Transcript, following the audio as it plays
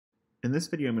In this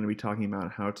video, I'm going to be talking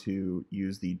about how to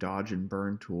use the dodge and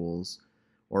burn tools,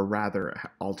 or rather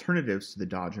alternatives to the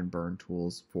dodge and burn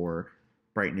tools for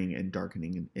brightening and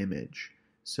darkening an image.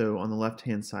 So on the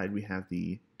left-hand side, we have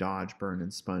the dodge, burn,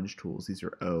 and sponge tools. These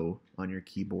are O on your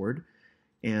keyboard.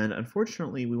 And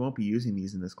unfortunately, we won't be using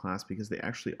these in this class because they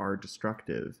actually are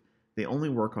destructive. They only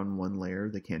work on one layer.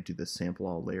 They can't do the sample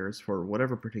all layers for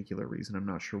whatever particular reason. I'm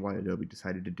not sure why Adobe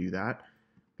decided to do that,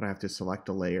 but I have to select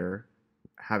a layer,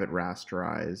 have it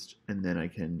rasterized, and then I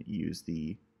can use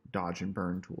the dodge and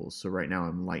burn tools. So right now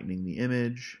I'm lightening the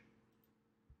image.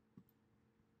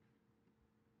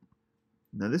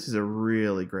 Now this is a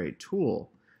really great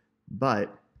tool,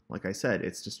 but like I said,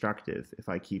 it's destructive. If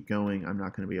I keep going, I'm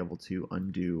not going to be able to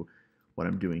undo what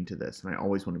I'm doing to this, and I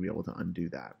always want to be able to undo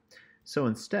that. So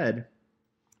instead,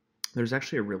 there's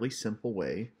actually a really simple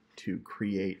way to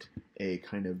create a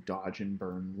kind of dodge and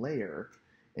burn layer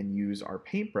and use our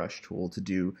paintbrush tool to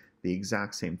do the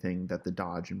exact same thing that the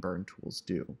dodge and burn tools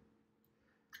do.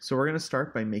 So we're going to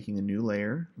start by making a new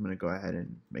layer. I'm going to go ahead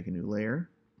and make a new layer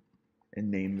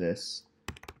and name this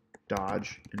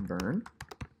dodge and burn.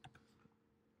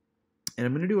 And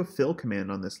I'm going to do a fill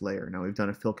command on this layer. Now we've done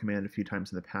a fill command a few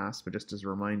times in the past, but just as a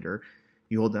reminder,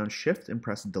 you hold down Shift and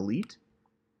press Delete,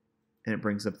 and it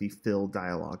brings up the fill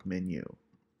dialog menu.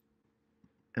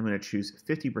 I'm going to choose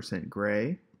 50%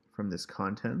 gray from this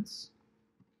contents,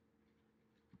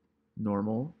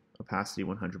 normal, opacity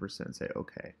 100%, say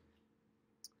OK.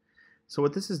 So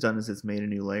what this has done is it's made a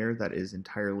new layer that is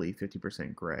entirely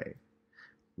 50% gray.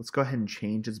 Let's go ahead and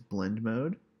change its blend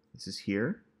mode. This is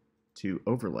here to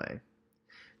overlay.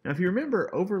 Now if you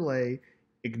remember, overlay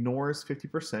ignores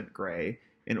 50% gray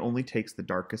and only takes the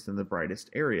darkest and the brightest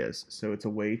areas. So it's a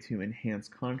way to enhance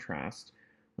contrast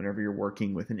whenever you're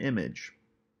working with an image.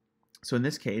 So in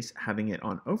this case, having it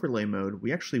on overlay mode,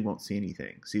 we actually won't see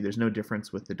anything. See, there's no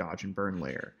difference with the dodge and burn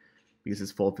layer because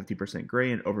it's full 50%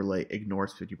 gray and overlay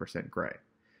ignores 50% gray.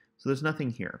 So there's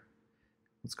nothing here.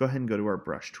 Let's go ahead and go to our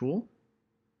brush tool.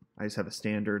 I just have a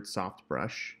standard soft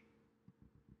brush.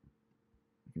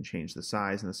 I can change the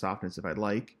size and the softness if I'd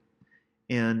like.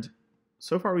 And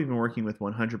so far we've been working with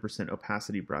 100%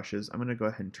 opacity brushes. I'm going to go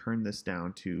ahead and turn this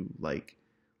down to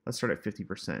let's start at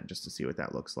 50% just to see what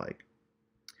that looks like.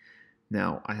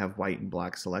 Now I have white and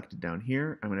black selected down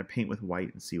here. I'm going to paint with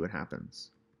white and see what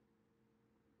happens.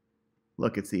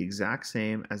 Look, it's the exact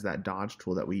same as that dodge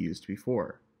tool that we used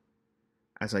before.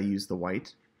 As I use the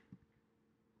white,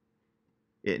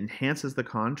 it enhances the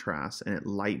contrast and it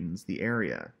lightens the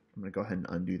area. I'm going to go ahead and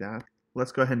undo that.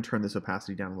 Let's go ahead and turn this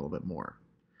opacity down a little bit more.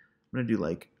 I'm going to do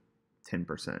like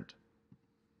 10%.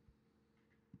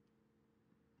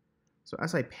 So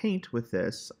as I paint with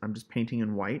this, I'm just painting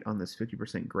in white on this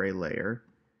 50% gray layer.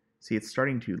 See, it's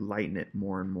starting to lighten it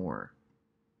more and more.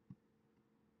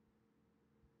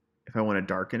 If I want to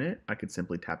darken it, I could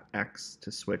simply tap X to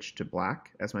switch to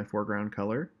black as my foreground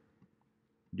color.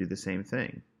 Do the same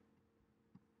thing.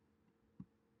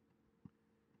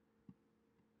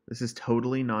 This is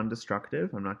totally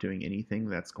non-destructive. I'm not doing anything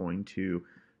that's going to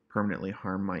permanently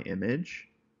harm my image.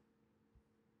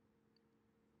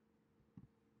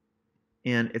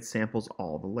 And it samples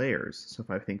all the layers. So if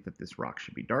I think that this rock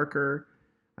should be darker,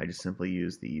 I just simply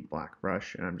use the black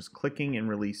brush and I'm just clicking and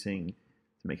releasing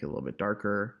to make it a little bit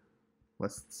darker.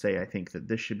 Let's say I think that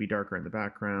this should be darker in the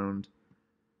background.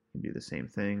 I can do the same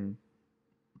thing.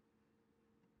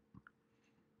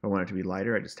 If I want it to be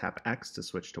lighter, I just tap X to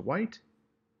switch to white.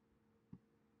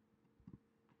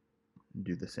 And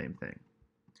do the same thing.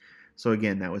 So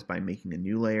again, that was by making a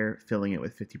new layer, filling it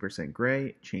with 50%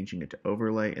 gray, changing it to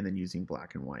overlay, and then using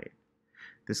black and white.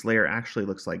 This layer actually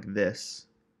looks like this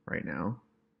right now.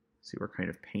 See, we're kind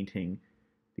of painting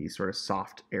these sort of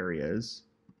soft areas.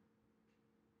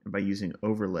 And by using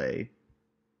overlay,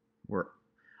 we're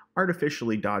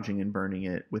artificially dodging and burning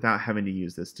it without having to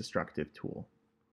use this destructive tool.